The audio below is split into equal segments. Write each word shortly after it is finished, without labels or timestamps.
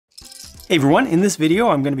Hey everyone, in this video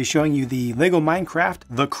I'm going to be showing you the LEGO Minecraft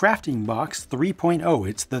The Crafting Box 3.0.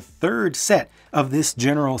 It's the third set of this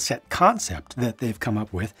general set concept that they've come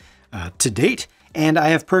up with to date, and I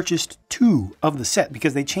have purchased two of the set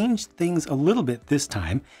because they changed things a little bit this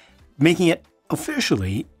time, making it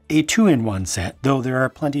officially a 2-in-1 set, though there are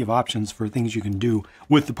plenty of options for things you can do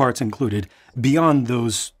with the parts included beyond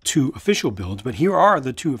those two official builds. But here are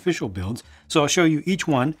the two official builds, so I'll show you each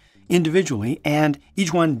one individually, and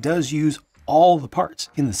each one does use all the parts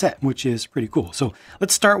in the set, which is pretty cool. So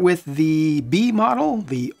let's start with the B model,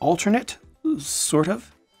 the alternate, sort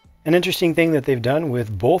of. An interesting thing that they've done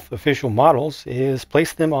with both official models is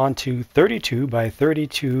place them onto 32 by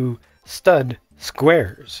 32 stud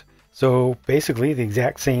squares. So basically the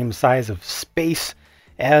exact same size of space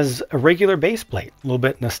as a regular base plate. A little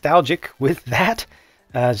bit nostalgic with that.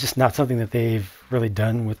 It's just not something that they've really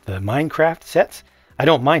done with the Minecraft sets. I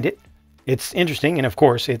don't mind it. It's interesting, and of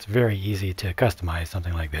course it's very easy to customize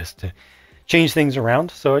something like this, to change things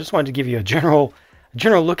around. So I just wanted to give you a general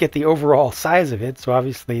look at the overall size of it. So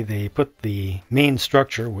obviously they put the main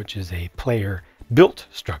structure, which is a player built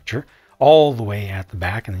structure, all the way at the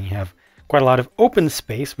back, and then you have quite a lot of open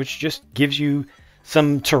space, which just gives you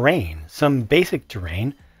some terrain, some basic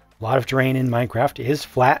terrain. A lot of terrain in Minecraft is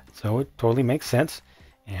flat, so it totally makes sense.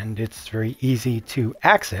 And it's very easy to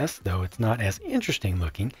access, though it's not as interesting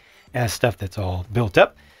looking as stuff that's all built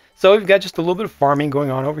up. So we've got just a little bit of farming going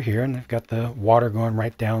on over here, and they've got the water going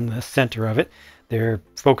right down the center of it. They're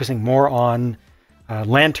focusing more on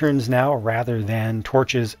lanterns now rather than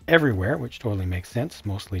torches everywhere, which totally makes sense,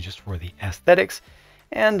 mostly just for the aesthetics.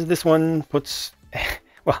 And this one puts,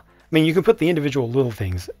 well, I mean, you can put the individual little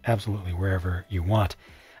things absolutely wherever you want.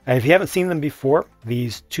 If you haven't seen them before,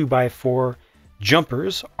 these 2x4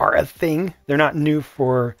 jumpers are a thing. They're not new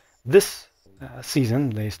for this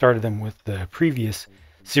season. They started them with the previous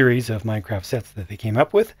series of Minecraft sets that they came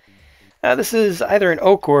up with. This is either an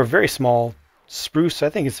oak or a very small spruce. I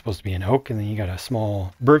think it's supposed to be an oak, and then you got a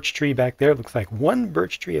small birch tree back there. It looks like one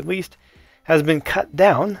birch tree at least has been cut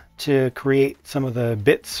down to create some of the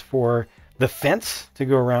bits for the fence to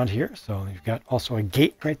go around here. So you've got also a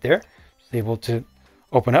gate right there, just able to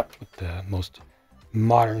open up with the most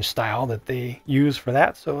modern style that they use for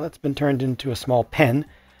that. So that's been turned into a small pen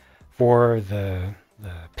for the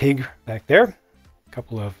pig back there. A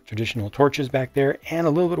couple of traditional torches back there, and a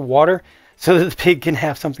little bit of water so that the pig can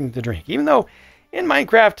have something to drink. Even though in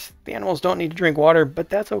Minecraft the animals don't need to drink water, but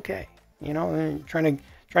that's okay. You know, they're trying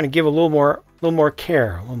to give a little more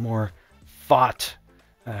care, a little more thought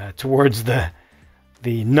towards the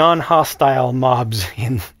non-hostile mobs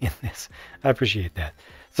in this. I appreciate that.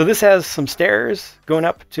 So this has some stairs going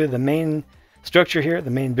up to the main structure here, the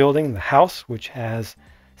main building, the house, which has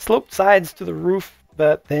sloped sides to the roof,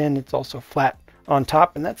 but then it's also flat on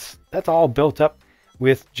top, and that's all built up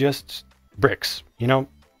with just bricks. You know,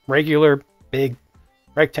 regular big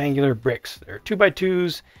rectangular bricks. They're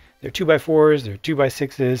 2x2s, they're 2x4s, they're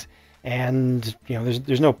 2x6s, and you know,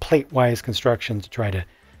 there's no plate-wise construction to try to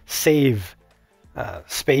save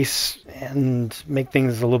space and make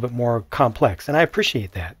things a little bit more complex, and I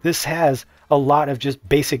appreciate that. This has a lot of just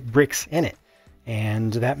basic bricks in it,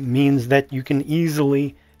 and that means that you can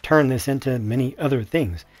easily turn this into many other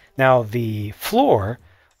things. Now the floor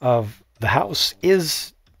of the house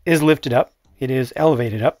is lifted up, it is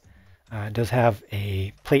elevated up. It does have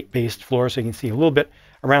a plate-based floor, so you can see a little bit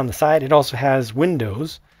around the side. It also has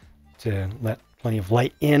windows to let plenty of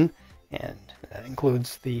light in, and that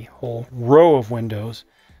includes the whole row of windows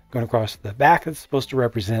going across the back. That's supposed to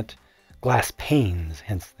represent glass panes,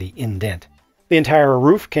 hence the indent. The entire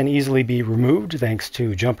roof can easily be removed thanks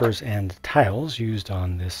to jumpers and tiles used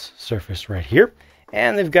on this surface right here.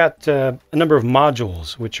 And they've got a number of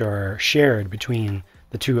modules which are shared between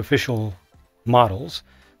the two official models.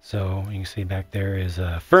 So you can see back there is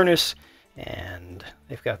a furnace, and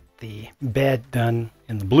they've got the bed done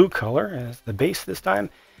in the blue color as the base this time.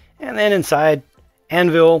 And then inside,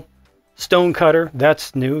 anvil, stone cutter,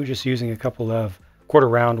 that's new, just using a couple of quarter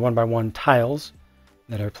round 1x1 tiles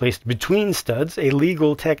that are placed between studs, a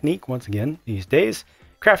legal technique once again these days.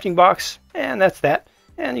 Crafting box, and that's that.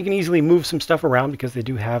 And you can easily move some stuff around because they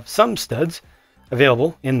do have some studs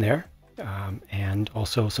available in there, and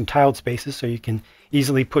also some tiled spaces, so you can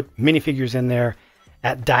easily put minifigures in there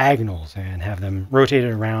at diagonals and have them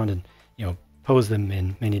rotated around and, you know, pose them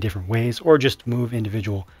in many different ways, or just move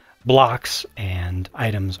individual blocks and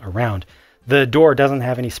items around. The door doesn't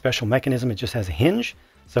have any special mechanism, it just has a hinge,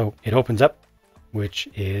 so it opens up, which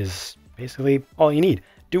is basically all you need.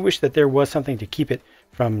 Do wish that there was something to keep it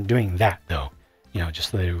from doing that though, you know,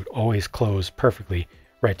 just so that it would always close perfectly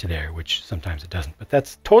right to there, which sometimes it doesn't. But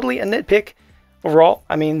that's totally a nitpick. Overall,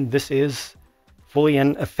 I mean, this is fully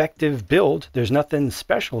an effective build. There's nothing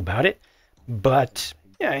special about it, but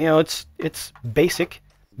yeah, you know, it's basic,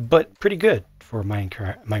 but pretty good for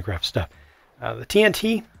Minecraft stuff. The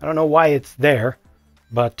TNT, I don't know why it's there,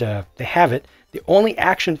 but they have it. The only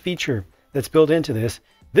action feature that's built into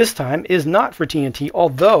this time is not for TNT,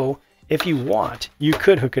 although if you want, you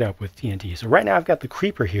could hook it up with TNT. So right now I've got the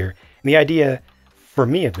creeper here, and the idea, for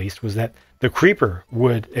me at least, was that the creeper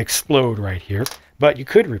would explode right here, but you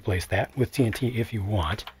could replace that with TNT if you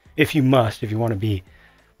want. If you must, if you want to be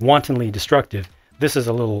wantonly destructive. This is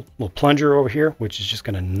a little plunger over here, which is just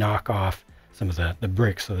going to knock off some of the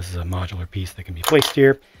bricks. So this is a modular piece that can be placed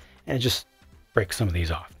here, and it just breaks some of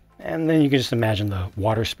these off. And then you can just imagine the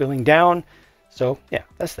water spilling down. So yeah,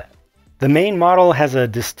 that's that. The main model has a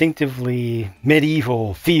distinctively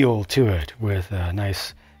medieval feel to it, with a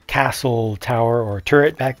nice castle, tower, or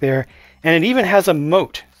turret back there. And it even has a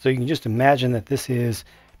moat. So you can just imagine that this is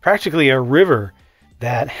practically a river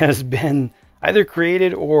that has been either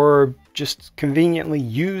created or just conveniently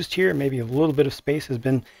used here. Maybe a little bit of space has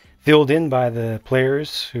been filled in by the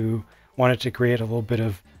players who wanted to create a little bit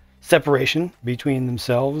of separation between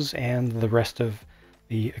themselves and the rest of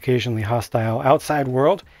the occasionally hostile outside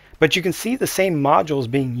world. But you can see the same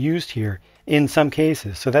modules being used here in some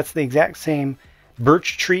cases. So that's the exact same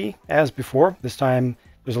birch tree as before. This time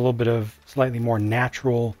there's a little bit of slightly more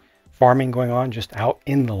natural farming going on just out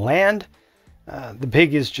in the land. The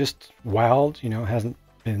pig is just wild, you know, hasn't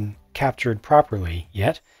been captured properly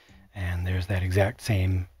yet. And there's that exact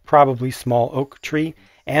same, probably small oak tree,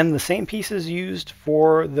 and the same pieces used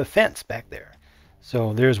for the fence back there.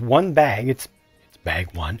 So there's one bag, it's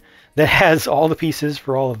bag one, that has all the pieces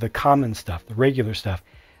for all of the common stuff, the regular stuff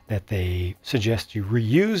that they suggest you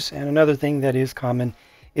reuse. And another thing that is common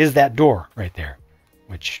is that door right there,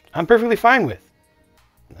 which I'm perfectly fine with.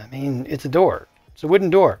 I mean, it's a door. It's a wooden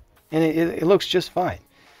door, and it looks just fine.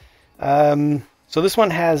 So this one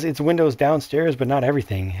has its windows downstairs, but not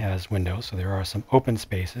everything has windows. So there are some open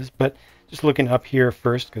spaces. But just looking up here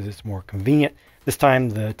first, because it's more convenient. This time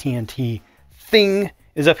the TNT thing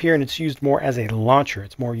is up here, and it's used more as a launcher.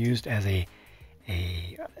 It's more used as a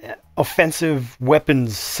offensive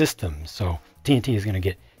weapons system. So TNT is going to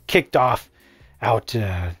get kicked off out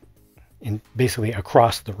in basically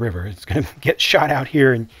across the river. It's going to get shot out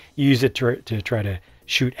here and use it to try to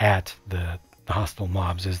shoot at the hostile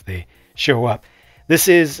mobs as they show up. This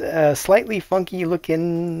is a slightly funky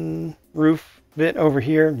looking roof bit over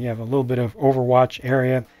here. You have a little bit of overwatch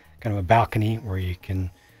area, kind of a balcony where you can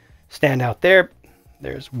stand out there.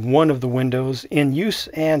 There's one of the windows in use,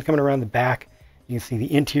 and coming around the back, you can see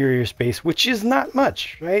the interior space, which is not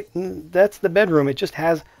much, right? That's the bedroom. It just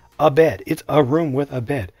has a bed. It's a room with a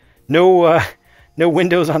bed. No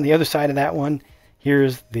windows on the other side of that one.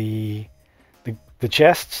 Here's the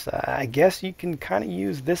chests. I guess you can kind of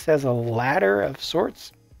use this as a ladder of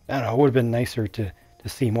sorts. I don't know. It would have been nicer to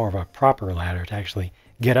see more of a proper ladder to actually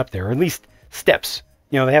get up there, or at least steps.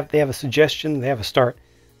 You know, they have a suggestion, they have a start,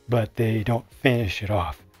 but they don't finish it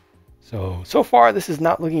off. So far, this is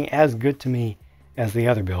not looking as good to me as the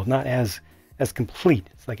other build. Not as complete.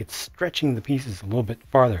 It's like it's stretching the pieces a little bit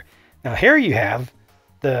farther. Now here you have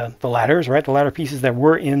the ladders, right? The ladder pieces that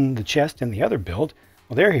were in the chest in the other build.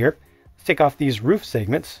 Well, they're here. Let's take off these roof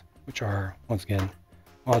segments, which are, once again,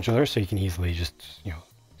 modular, so you can easily just, you know,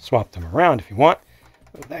 swap them around if you want.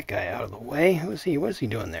 Move that guy out of the way. Who is he? What is he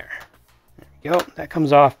doing there? There we go. That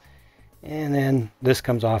comes off. And then this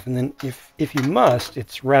comes off. And then if you must,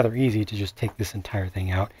 it's rather easy to just take this entire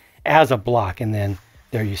thing out as a block. And then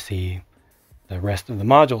there you see the rest of the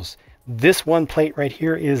modules. This one plate right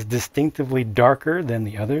here is distinctively darker than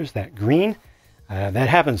the others, that green. That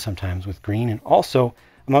happens sometimes with green. And also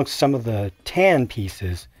amongst some of the tan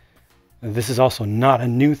pieces, this is also not a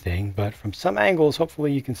new thing, but from some angles,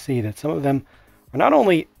 hopefully you can see that some of them are not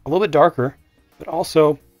only a little bit darker, but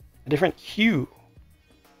also a different hue.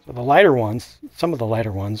 So the lighter ones, some of the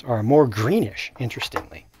lighter ones are more greenish,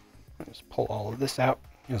 interestingly. I'll just pull all of this out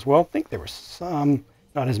as well. I think there were some,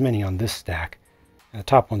 not as many on this stack. And the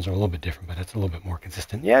top ones are a little bit different, but it's a little bit more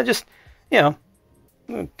consistent. Yeah, just, you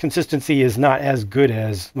know, consistency is not as good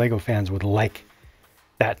as LEGO fans would like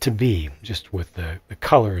that to be, just with the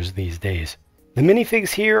colors these days. The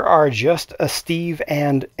minifigs here are just a Steve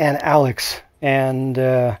and an Alex. And,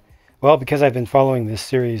 well, because I've been following this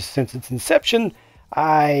series since its inception,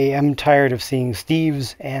 I am tired of seeing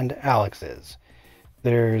Steves and Alexes.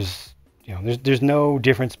 There's no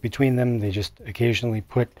difference between them. They just occasionally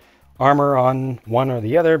put armor on one or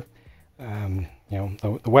the other. You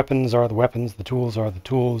know, the weapons are the weapons, the tools are the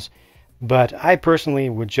tools. but I personally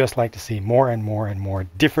would just like to see more and more and more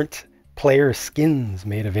different player skins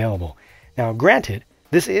made available. Now, granted,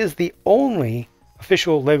 this is the only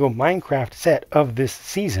official LEGO Minecraft set of this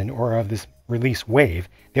season, or of this release wave.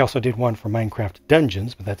 They also did one for Minecraft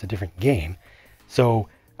Dungeons, but that's a different game. So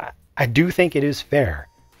I do think it is fair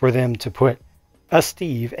for them to put a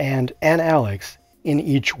Steve and an Alex in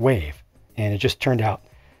each wave. And it just turned out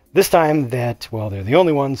this time that, well, they're the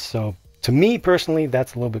only ones, so to me personally,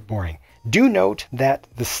 that's a little bit boring. Do note that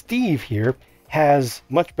the Steve here has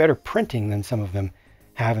much better printing than some of them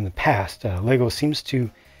have in the past. LEGO seems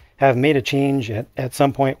to have made a change at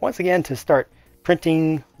some point, once again, to start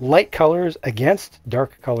printing light colors against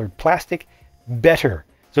dark colored plastic better.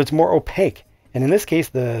 So it's more opaque. And in this case,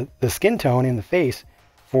 the skin tone in the face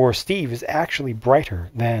for Steve is actually brighter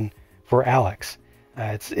than for Alex.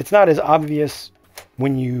 It's not as obvious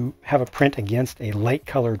when you have a print against a light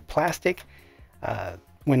colored plastic,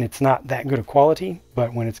 when it's not that good a quality,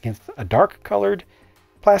 but when it's against a dark colored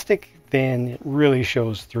plastic, then it really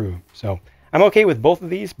shows through. So I'm okay with both of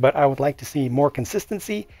these, but I would like to see more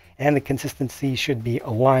consistency, and the consistency should be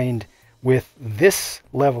aligned with this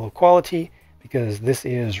level of quality, because this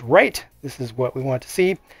is right. This is what we want to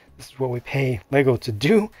see. This is what we pay LEGO to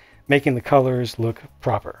do, making the colors look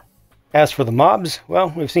proper. As for the mobs,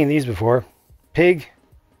 well, we've seen these before. Pig,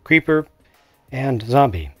 creeper, and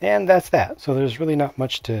zombie. And that's that. So there's really not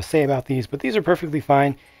much to say about these, but these are perfectly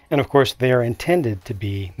fine. And of course, they are intended to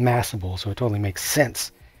be massable, so it totally makes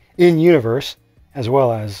sense in universe, as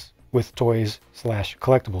well as with toys /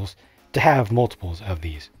 collectibles, to have multiples of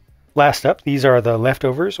these. Last up, these are the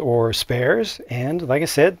leftovers or spares, and like I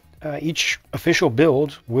said, each official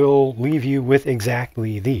build will leave you with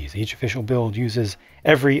exactly these. Each official build uses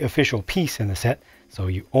every official piece in the set, so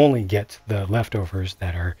you only get the leftovers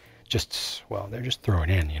that are just, well, they're just thrown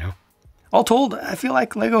in, you know. All told, I feel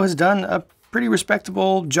like LEGO has done a pretty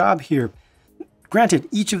respectable job here. Granted,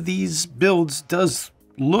 each of these builds does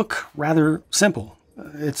look rather simple.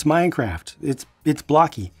 It's Minecraft. It's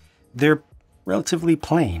blocky. They're relatively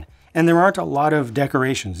plain. And there aren't a lot of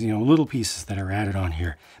decorations, you know, little pieces that are added on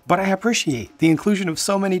here. But I appreciate the inclusion of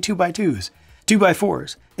so many 2x2s,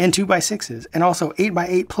 2x4s, and 2x6s, and also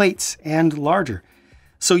 8x8 plates and larger.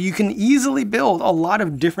 So you can easily build a lot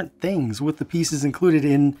of different things with the pieces included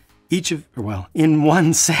in each of, well, in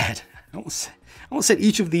one set. I almost said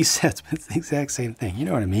each of these sets, but it's the exact same thing. You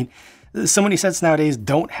know what I mean? So many sets nowadays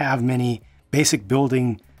don't have many basic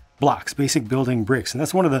building blocks, basic building bricks. And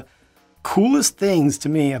that's one of the coolest things to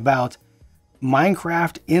me about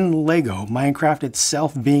Minecraft in LEGO, Minecraft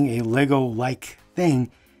itself being a LEGO-like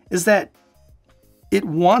thing, is that it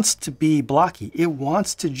wants to be blocky. It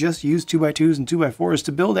wants to just use 2x2s and 2x4s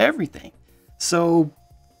to build everything. So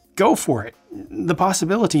go for it. The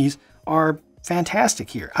possibilities are fantastic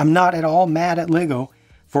here. I'm not at all mad at LEGO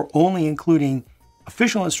for only including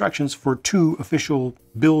official instructions for 2 official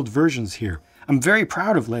build versions here. I'm very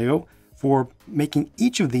proud of LEGO for making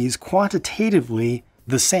each of these quantitatively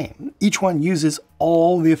the same. Each one uses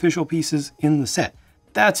all the official pieces in the set.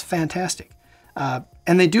 That's fantastic.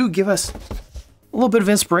 And they do give us a little bit of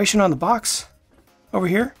inspiration on the box over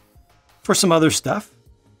here for some other stuff.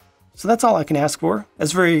 So that's all I can ask for.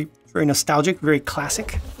 That's very, very nostalgic, very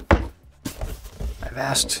classic. I've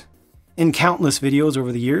asked in countless videos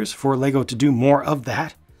over the years for LEGO to do more of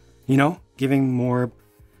that, you know, giving more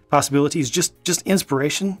possibilities, just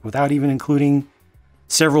inspiration without even including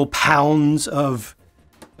several pounds of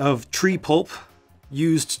tree pulp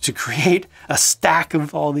used to create a stack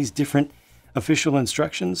of all these different official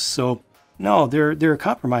instructions. So no, there are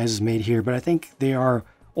compromises made here, but I think they are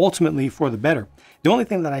ultimately for the better. The only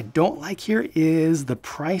thing that I don't like here is the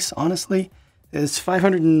price, honestly. It's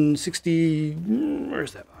 560,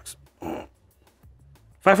 where's that box?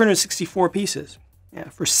 564 pieces, yeah,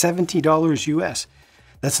 for $70 US.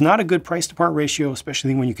 That's not a good price to part ratio,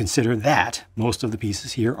 especially when you consider that most of the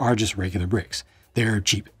pieces here are just regular bricks. They're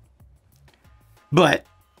cheap. But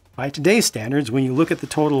by today's standards, when you look at the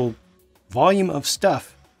total volume of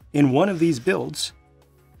stuff in one of these builds,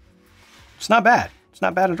 it's not bad. It's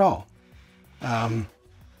not bad at all. Kind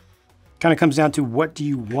of comes down to, what do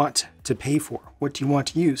you want to pay for? What do you want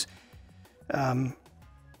to use?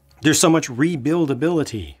 There's so much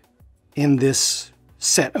rebuildability in this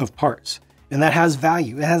set of parts, and that has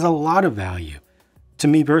value. It has a lot of value to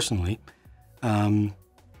me personally.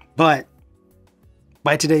 But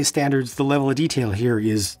by today's standards, the level of detail here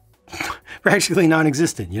is practically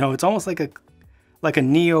non-existent. You know, it's almost like a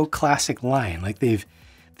neo-classic line. Like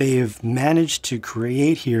they've managed to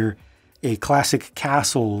create here a classic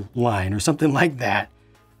castle line or something like that,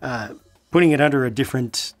 putting it under a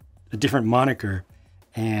different moniker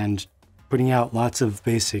and putting out lots of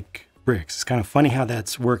basic bricks. It's kind of funny how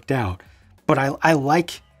that's worked out, but I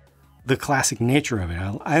like the classic nature of it.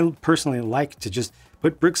 I personally like to just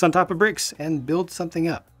put bricks on top of bricks and build something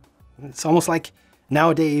up. It's almost like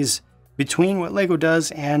nowadays, between what Lego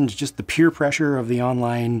does and just the peer pressure of the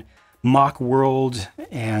online mock world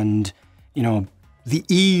and, you know, the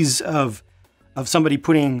ease of somebody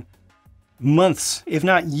putting months, if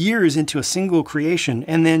not years, into a single creation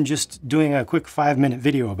and then just doing a quick 5-minute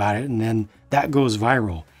video about it, and then that goes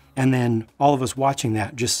viral. And then all of us watching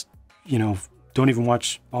that just, you know, don't even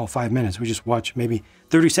watch all 5 minutes. We just watch maybe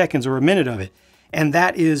 30 seconds or a minute of it. And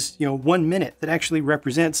that is, you know, 1 minute that actually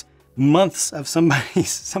represents months of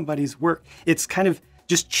somebody's work. It's kind of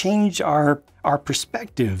just changed our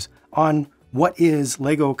perspectives on what is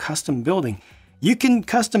Lego custom building. You can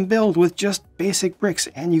custom build with just basic bricks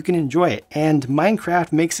and you can enjoy it. And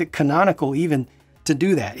Minecraft makes it canonical even to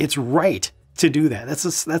do that. It's right to do that.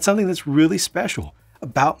 That's something that's really special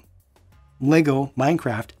about Lego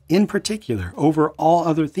Minecraft in particular over all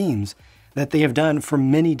other themes that they have done for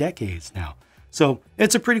many decades now. So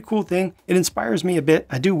it's a pretty cool thing. It inspires me a bit.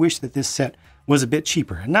 I do wish that this set was a bit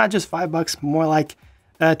cheaper, not just $5, more like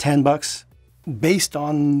 $10 based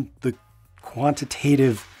on the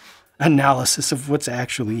quantitative analysis of what's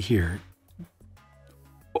actually here.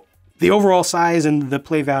 The overall size and the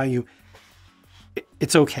play value,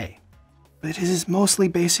 it's okay, but it is mostly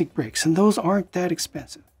basic bricks and those aren't that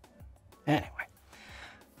expensive. Anyway,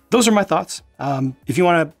 those are my thoughts. If you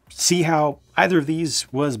want to see how either of these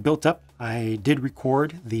was built up, I did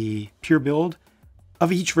record the pure build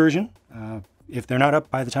of each version. If they're not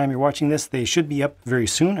up by the time you're watching this, they should be up very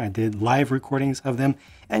soon. I did live recordings of them,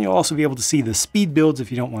 and you'll also be able to see the speed builds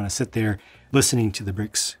if you don't want to sit there listening to the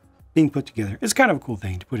bricks being put together. It's kind of a cool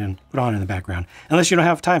thing to put on in the background. Unless you don't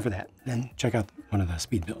have time for that, then check out one of the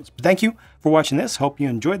speed builds. But thank you for watching this. Hope you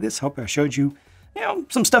enjoyed this. Hope I showed you,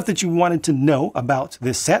 some stuff that you wanted to know about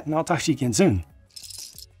this set, and I'll talk to you again soon.